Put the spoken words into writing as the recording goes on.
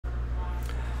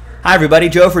Hi everybody,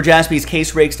 Joe for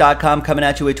JaspysCaseBreaks.com coming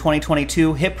at you with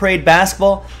 2022 Hit Parade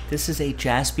Basketball. This is a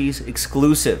Jaspy's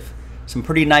exclusive. Some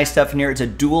pretty nice stuff in here. It's a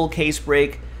dual case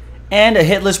break and a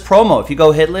hitless promo. If you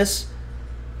go hitless,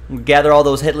 we'll gather all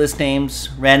those hitless names,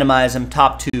 randomize them,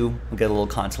 top two, we'll get a little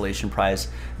consolation prize.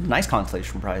 Nice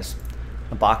consolation prize.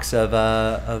 A box of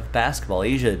Basketball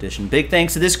Asia Edition. Big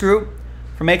thanks to this group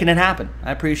for making it happen.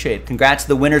 I appreciate it. Congrats to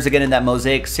the winners again in that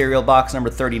Mosaic cereal box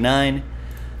number 39.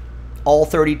 All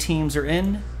 30 teams are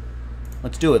in.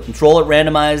 Let's do it. Let's roll it,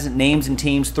 randomize names and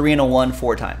teams 3 and a 1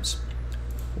 4 times.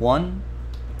 1,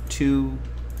 2,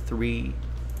 3,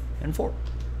 and 4.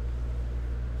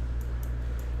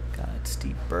 Got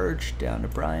Steve Birch down to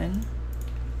Brian.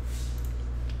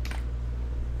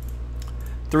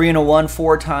 3 and a 1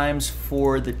 4 times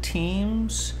for the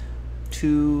teams.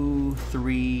 2,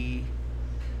 3,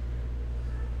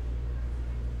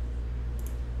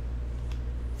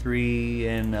 3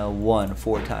 and 1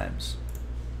 4 times.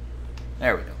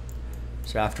 There we go.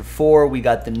 So after 4, we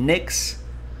got the Knicks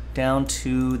down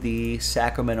to the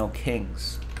Sacramento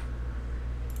Kings.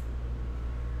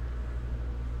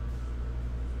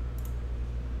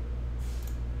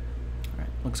 All right,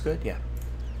 looks good, yeah.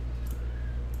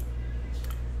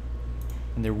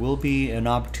 And there will be an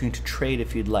opportunity to trade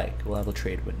if you'd like. We'll have a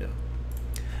trade window.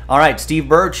 All right, Steve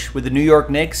Birch with the New York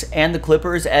Knicks and the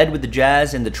Clippers, Ed with the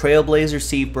Jazz and the Trailblazers,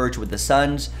 Steve Birch with the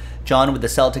Suns, John with the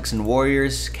Celtics and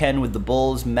Warriors, Ken with the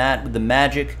Bulls, Matt with the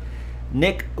Magic,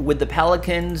 Nick with the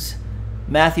Pelicans,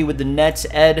 Matthew with the Nets,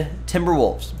 Ed,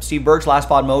 Timberwolves, Steve Birch, Last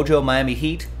Spot Mojo, Miami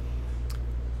Heat,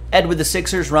 Ed with the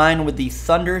Sixers, Ryan with the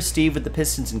Thunder, Steve with the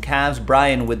Pistons and Cavs,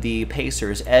 Brian with the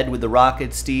Pacers, Ed with the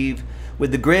Rockets, Steve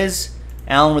with the Grizz,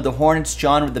 Alan with the Hornets,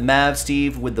 John with the Mavs,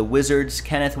 Steve with the Wizards,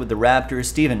 Kenneth with the Raptors,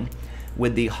 Steven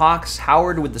with the Hawks,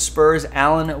 Howard with the Spurs,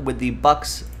 Alan with the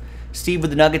Bucks, Steve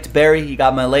with the Nuggets, Barry, you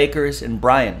got my Lakers, and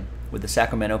Brian with the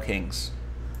Sacramento Kings.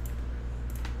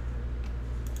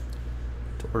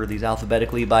 To order these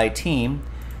alphabetically by team.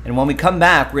 And when we come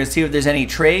back, we're going to see if there's any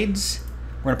trades.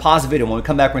 We're going to pause the video. When we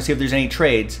come back, we're going to see if there's any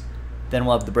trades. Then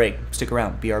we'll have the break. Stick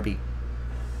around. BRB.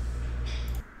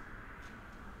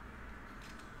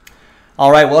 All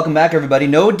right, welcome back, everybody.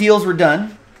 No deals were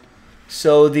done,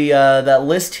 so the that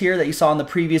list here that you saw on the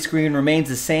previous screen remains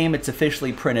the same. It's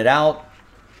officially printed out.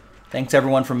 Thanks,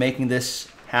 everyone, for making this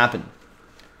happen.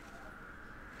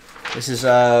 This is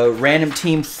random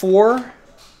team 4.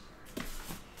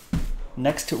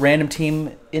 Next random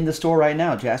team in the store right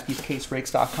now,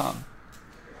 JaspysCaseBreaks.com.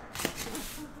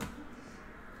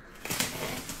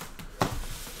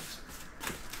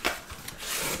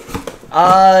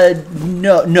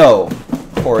 No,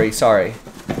 Corey, sorry.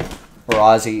 Or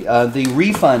Ozzy. The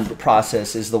refund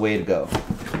process is the way to go.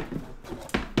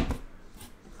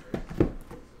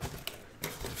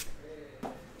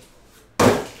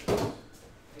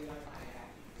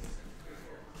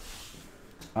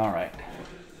 All right.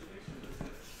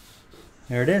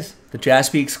 There it is. The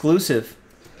Jaspy exclusive.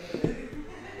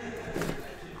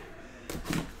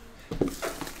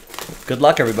 Good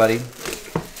luck, everybody.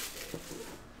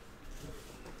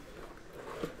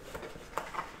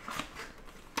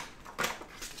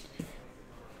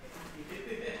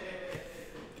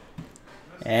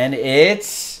 And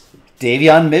it's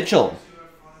Davion Mitchell,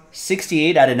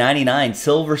 68 out of 99,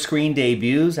 silver screen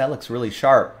debuts. That looks really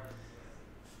sharp.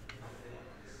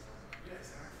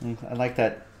 I like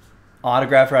that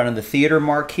autograph around in the theater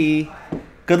marquee.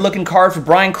 Good looking card for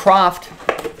Brian Croft,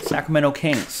 Sacramento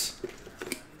Kings.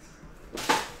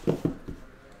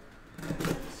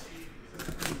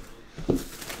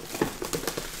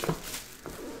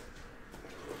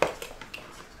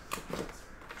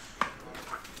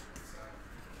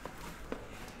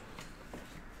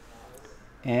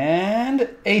 And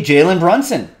a Jalen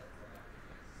Brunson.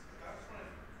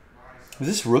 Is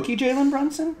this rookie Jalen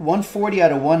Brunson? 140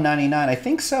 out of 199. I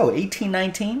think so.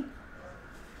 18-19.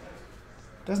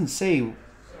 Doesn't say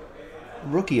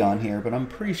rookie on here, but I'm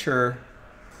pretty sure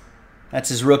that's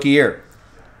his rookie year.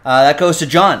 That goes to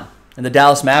John and the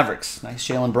Dallas Mavericks. Nice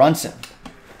Jalen Brunson.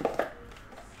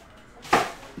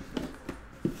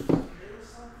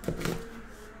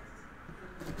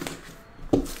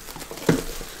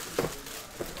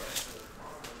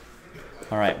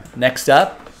 All right, next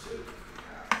up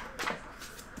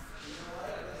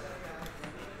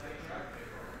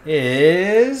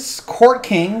is Court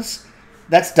Kings.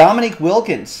 That's Dominique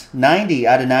Wilkins, 90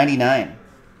 out of 99.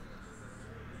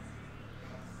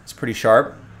 It's pretty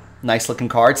sharp. Nice looking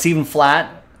card. Stephen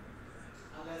Flatt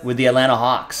with the Atlanta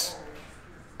Hawks.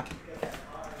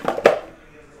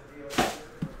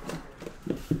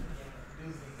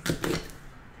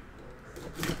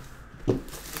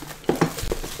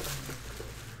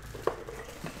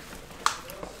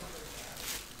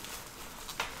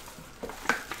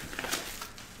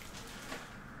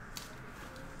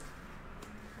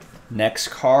 Next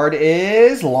card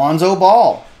is Lonzo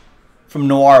Ball from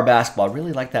Noir Basketball.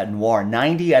 Really like that Noir.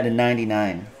 90 out of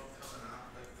 99.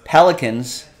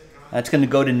 Pelicans. That's going to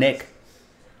go to Nick.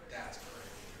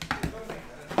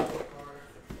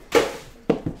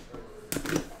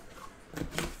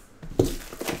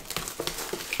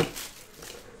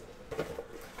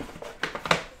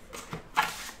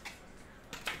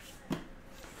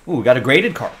 Ooh, we got a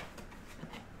graded card.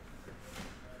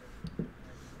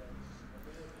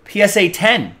 PSA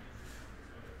 10.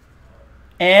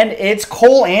 And it's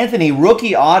Cole Anthony,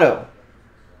 rookie auto.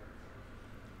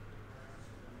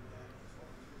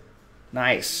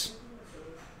 Nice.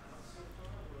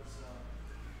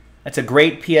 That's a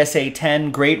great PSA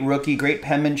 10, great rookie, great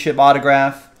penmanship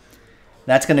autograph.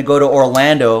 That's going to go to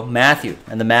Orlando, Matthew,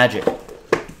 and the Magic.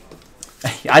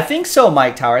 I think so,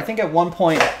 Mike Tower. I think at one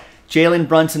point Jalen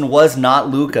Brunson was not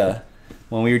Luka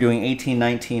when we were doing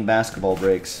 18-19 basketball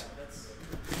breaks.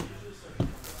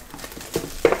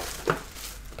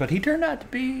 But he turned out to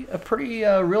be a pretty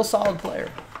real solid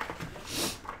player.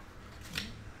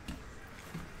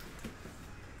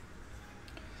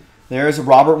 There's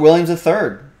Robert Williams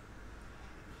III.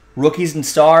 Rookies and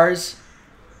Stars.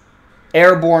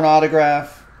 Airborne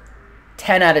autograph.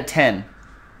 10 out of 10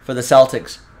 for the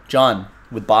Celtics. John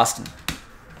with Boston.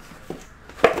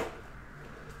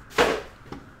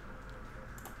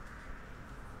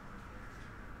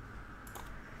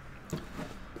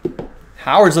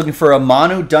 Howard's looking for a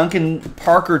Manu Duncan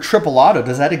Parker triple auto.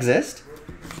 Does that exist?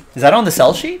 Is that on the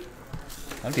sell sheet?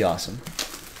 That'd be awesome.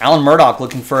 Alan Murdoch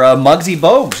looking for a Muggsy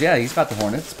Bogues. Yeah, he's got the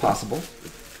Hornets. Possible.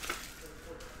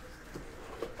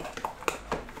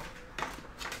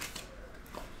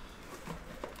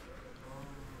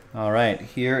 All right,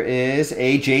 here is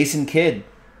a Jason Kidd.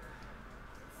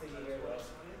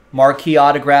 Marquee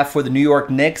autograph for the New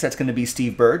York Knicks. That's going to be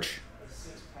Steve Birch.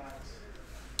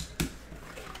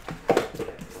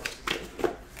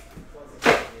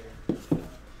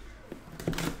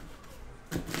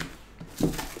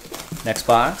 Next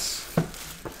box.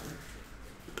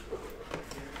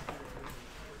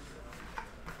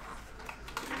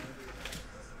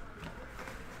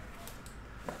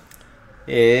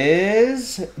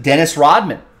 Is Dennis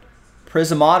Rodman.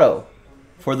 Prism Auto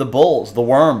for the Bulls, the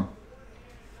Worm.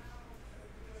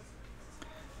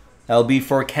 That'll be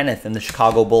for Kenneth and the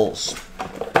Chicago Bulls.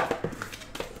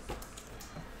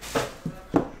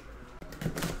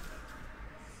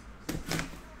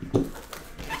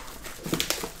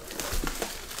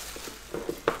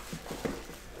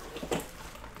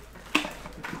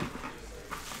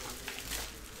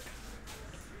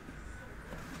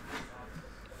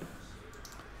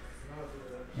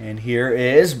 And here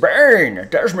is Bain,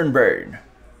 Desmond Bain.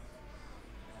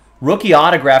 Rookie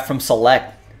autograph from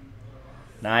Select.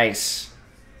 Nice.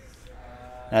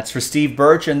 That's for Steve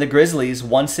Birch and the Grizzlies.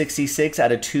 166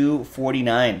 out of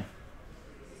 249.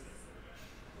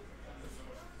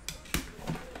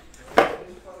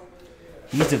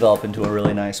 He's developed into a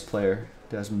really nice player,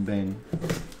 Desmond Bain.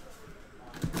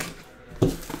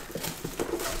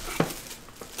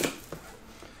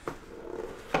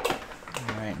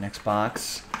 All right, next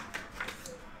box.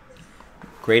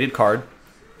 Graded card.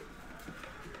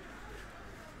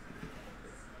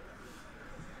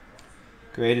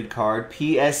 Graded card.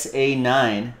 PSA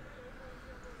 9.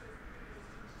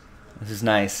 This is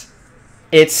nice.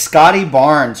 It's Scotty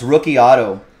Barnes, rookie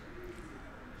auto.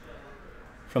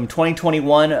 From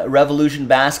 2021 Revolution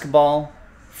Basketball.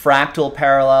 Fractal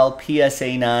Parallel.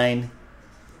 PSA 9.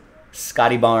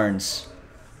 Scotty Barnes.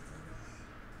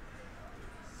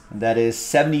 And that is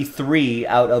 73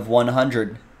 out of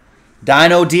 100.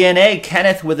 Dino DNA,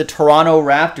 Kenneth with the Toronto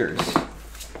Raptors.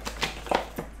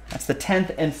 That's the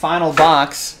 10th and final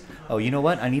box. Oh, you know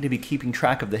what? I need to be keeping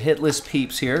track of the hit list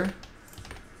peeps here.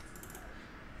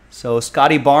 So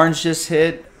Scotty Barnes just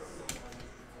hit.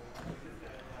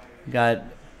 We got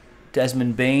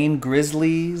Desmond Bain,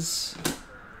 Grizzlies,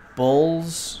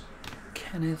 Bulls,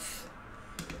 Kenneth.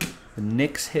 The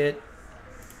Knicks hit.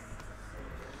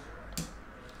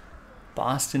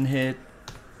 Boston hit.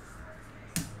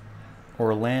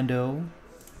 Orlando.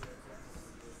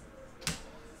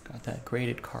 Got that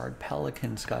graded card.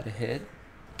 Pelicans got a hit.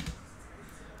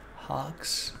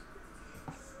 Hawks.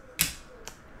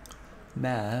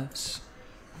 Mavs.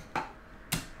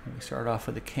 And we start off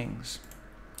with the Kings.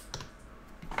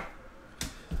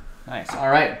 Nice. All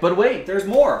right. But wait, there's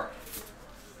more.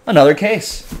 Another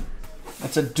case.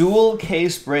 That's a dual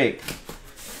case break.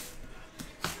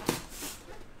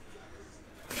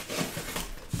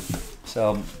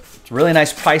 So it's a really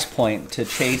nice price point to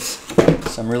chase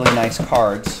some really nice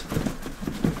cards.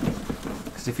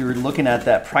 Because if you were looking at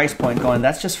that price point going,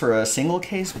 that's just for a single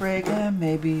case break,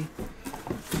 maybe.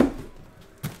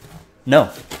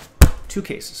 No, 2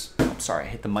 cases. I'm sorry, I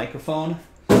hit the microphone.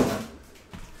 All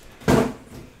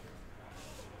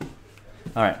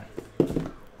right,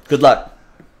 good luck.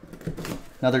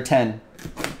 Another 10.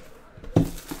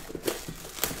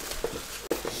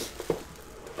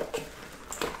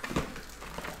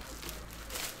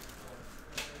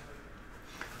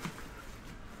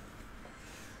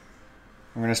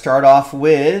 We're going to start off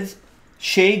with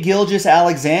Shea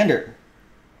Gilgeous-Alexander.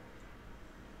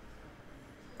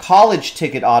 College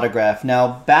ticket autograph.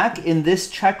 Now, back in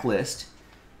this checklist,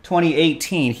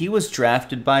 2018, he was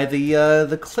drafted by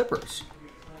the Clippers.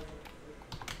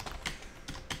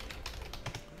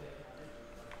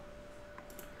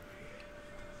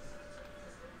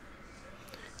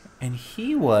 And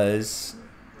he was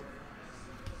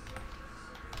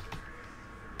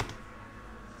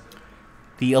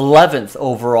the 11th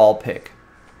overall pick.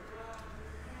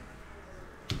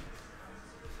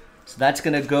 So that's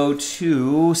going to go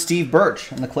to Steve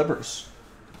Birch and the Clippers.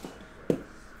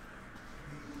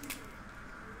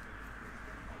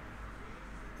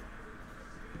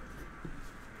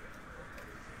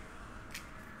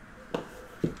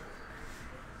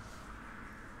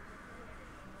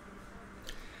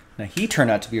 Now, he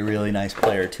turned out to be a really nice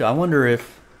player, too. I wonder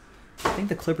if... I think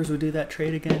the Clippers would do that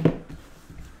trade again.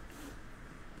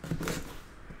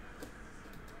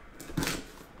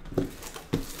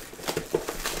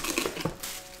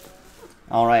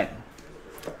 All right.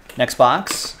 Next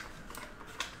box.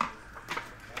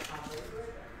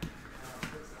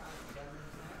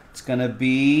 It's going to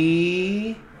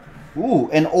be...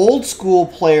 Ooh, an old school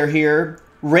player here.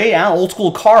 Ray Allen. Old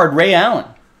school card, Ray Allen.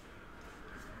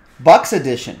 Bucks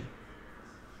edition.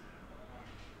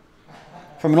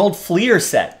 From an old Fleer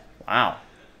set. Wow.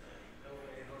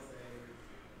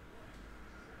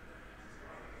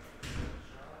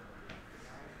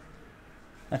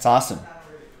 That's awesome.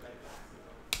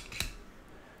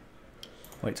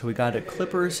 Wait, so we got a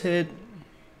Clippers hit.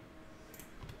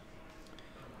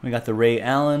 We got the Ray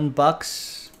Allen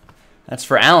Bucks. That's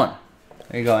for Allen.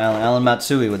 There you go, Allen. Allen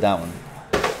Matsui with that one.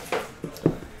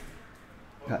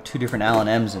 Got 2 different Allen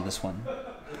M's in this one.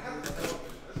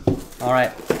 All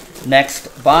right.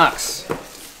 Next box.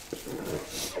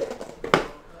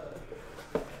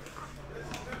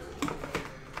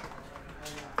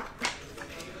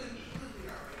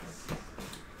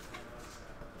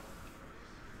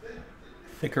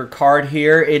 Thicker card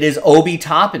here. It is Obi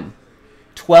Toppin.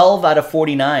 12 out of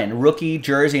 49. Rookie,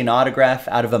 jersey, and autograph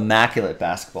out of Immaculate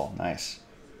Basketball. Nice.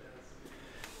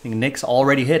 I think Nick's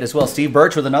already hit as well. Steve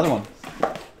Birch with another one.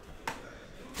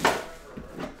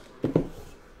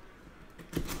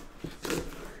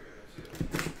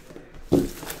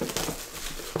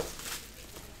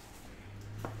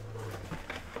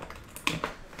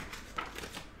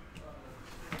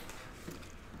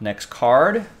 Next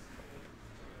card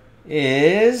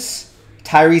is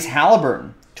Tyrese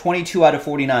Halliburton, 22 out of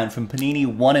 49 from Panini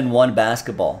 1-in-1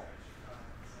 Basketball.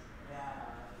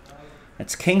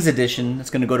 That's Kings edition. That's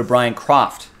going to go to Brian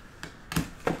Croft.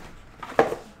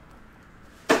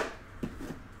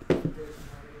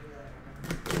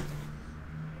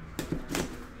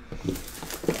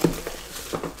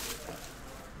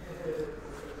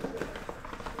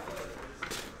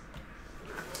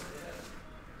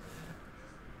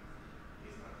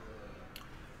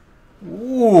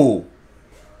 Ooh,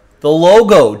 the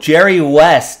logo, Jerry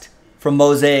West from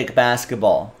Mosaic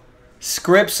Basketball.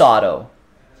 Scripps auto.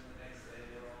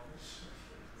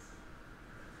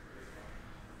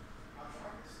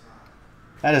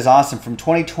 That is awesome. From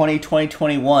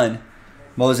 2020-2021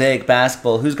 Mosaic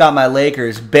Basketball. Who's got my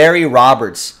Lakers? Barry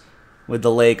Roberts with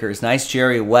the Lakers. Nice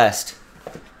Jerry West.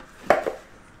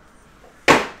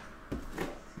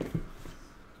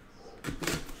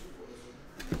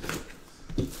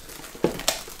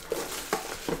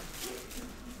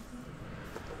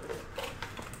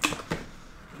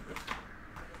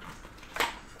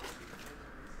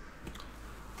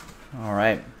 All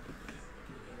right.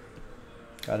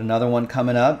 Got another one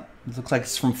coming up. It looks like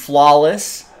it's from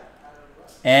Flawless.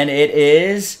 And it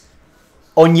is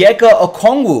Onyeka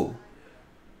Okongwu.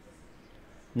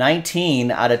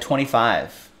 19 out of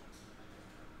 25.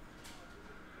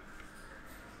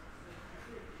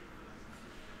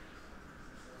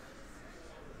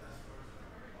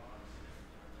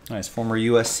 Nice, former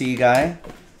USC guy.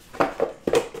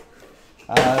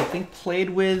 I think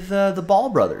played with the Ball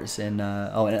brothers. And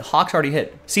Hawks already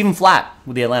hit. Stephen Flatt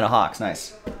with the Atlanta Hawks.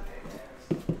 Nice.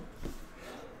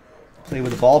 Played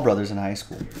with the Ball brothers in high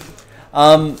school.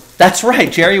 That's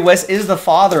right. Jerry West is the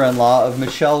father-in-law of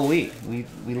Michelle Wie.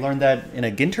 We learned that in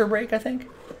a Ginter break, I think.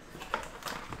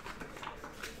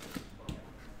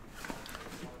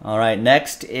 All right,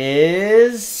 next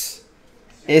is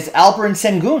Alperen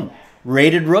Sengun,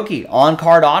 rated rookie,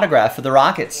 on-card autograph for the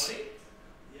Rockets.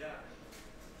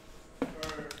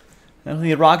 I don't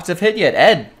think the Rockets have hit yet.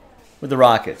 Ed with the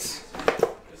Rockets.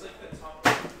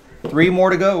 3 more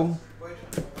to go.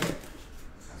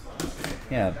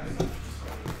 Yeah.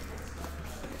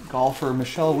 Golfer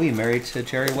Michelle Wie, married to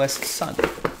Jerry West's son.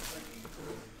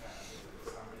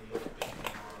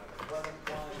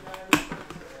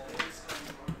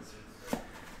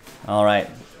 All right.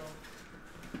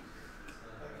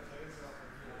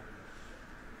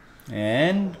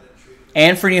 And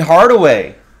Anthony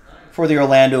Hardaway for the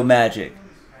Orlando Magic.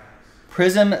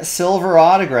 Prism silver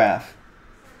autograph.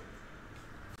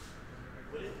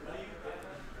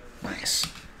 Nice.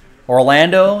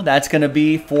 Orlando, that's going to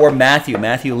be for Matthew.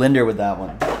 Matthew Linder with that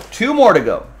one. 2 more to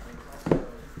go.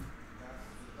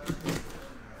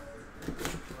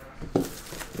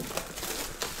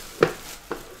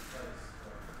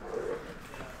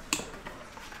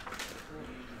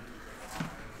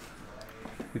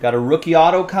 We got a rookie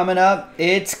auto coming up.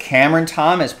 It's Cameron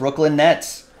Thomas, Brooklyn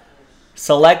Nets.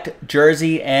 Select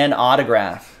jersey and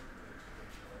autograph.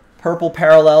 Purple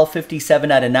parallel, 57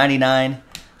 out of 99.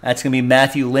 That's going to be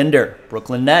Matthew Linder,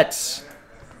 Brooklyn Nets.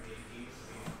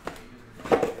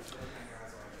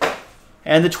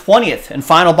 And the 20th and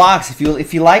final box.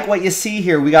 If you like what you see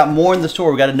here, we got more in the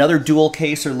store. We got another dual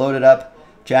caser loaded up.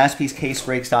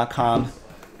 JaspysCaseBreaks.com.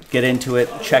 Get into it.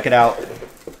 Check it out.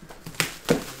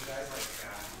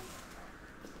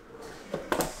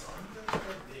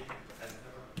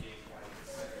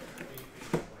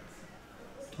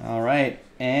 All right,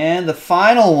 and the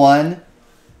final one,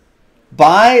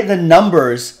 by the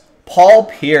numbers, Paul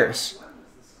Pierce,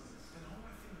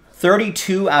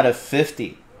 32 out of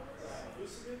 50.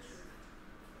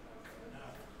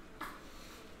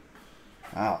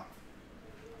 Wow,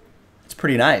 it's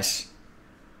pretty nice.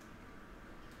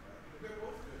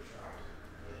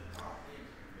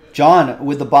 John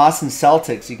with the Boston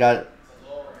Celtics, you got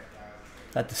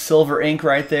the silver ink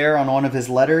right there on one of his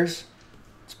letters.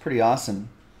 It's pretty awesome.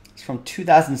 It's from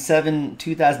 2007,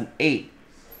 2008.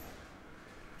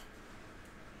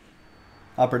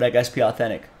 Upper Deck SP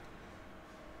Authentic.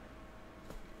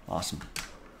 Awesome.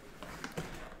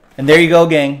 And there you go,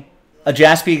 gang. A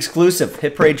Jaspy exclusive.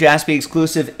 Hit Parade Jaspy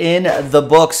exclusive in the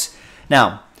books.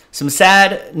 Now, some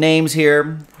sad names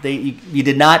here. You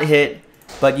did not hit,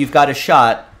 but you've got a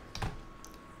shot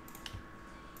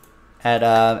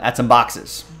at some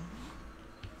boxes.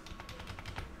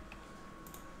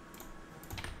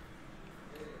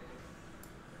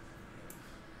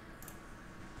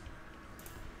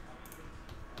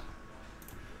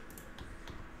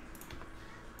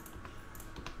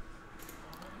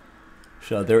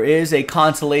 So there is a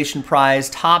consolation prize.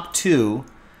 Top 2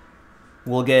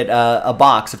 will get a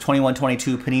box of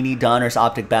 21-22 Panini Donruss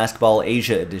Optic Basketball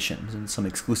Asia Edition and some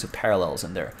exclusive parallels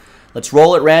in there. Let's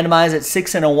roll it. Randomize it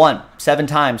 6 and a 1. 7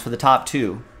 times for the top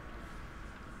 2.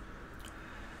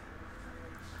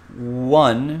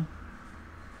 1.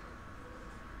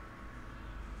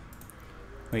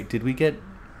 Wait, did we get...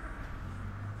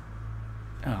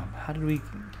 Oh, how did we...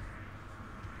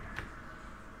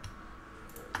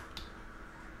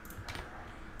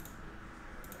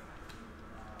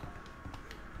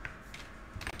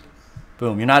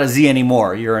 Boom, you're not a Z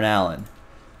anymore. You're an Allen.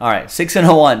 All right, 6 and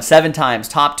a 1, 7 times.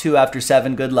 Top 2 after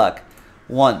 7. Good luck.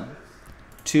 1,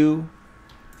 2,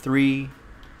 3,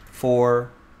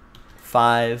 4,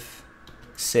 5,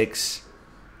 6,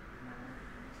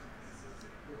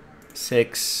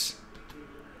 6,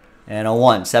 and a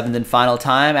 1. 7th and final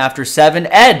time. After 7,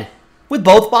 Ed with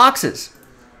both boxes.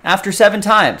 After 7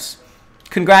 times.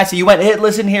 Congrats. You went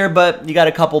hitless in here, but you got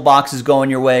a couple boxes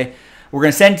going your way. We're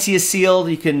going to send it to you sealed.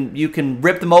 You can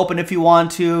rip them open if you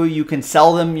want to. You can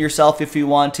sell them yourself if you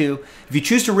want to. If you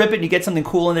choose to rip it and you get something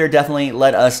cool in there, definitely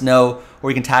let us know.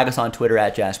 Or you can tag us on Twitter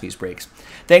at Jaspy'S Breaks.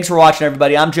 Thanks for watching,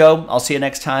 everybody. I'm Joe. I'll see you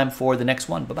next time for the next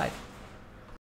one. Bye-bye.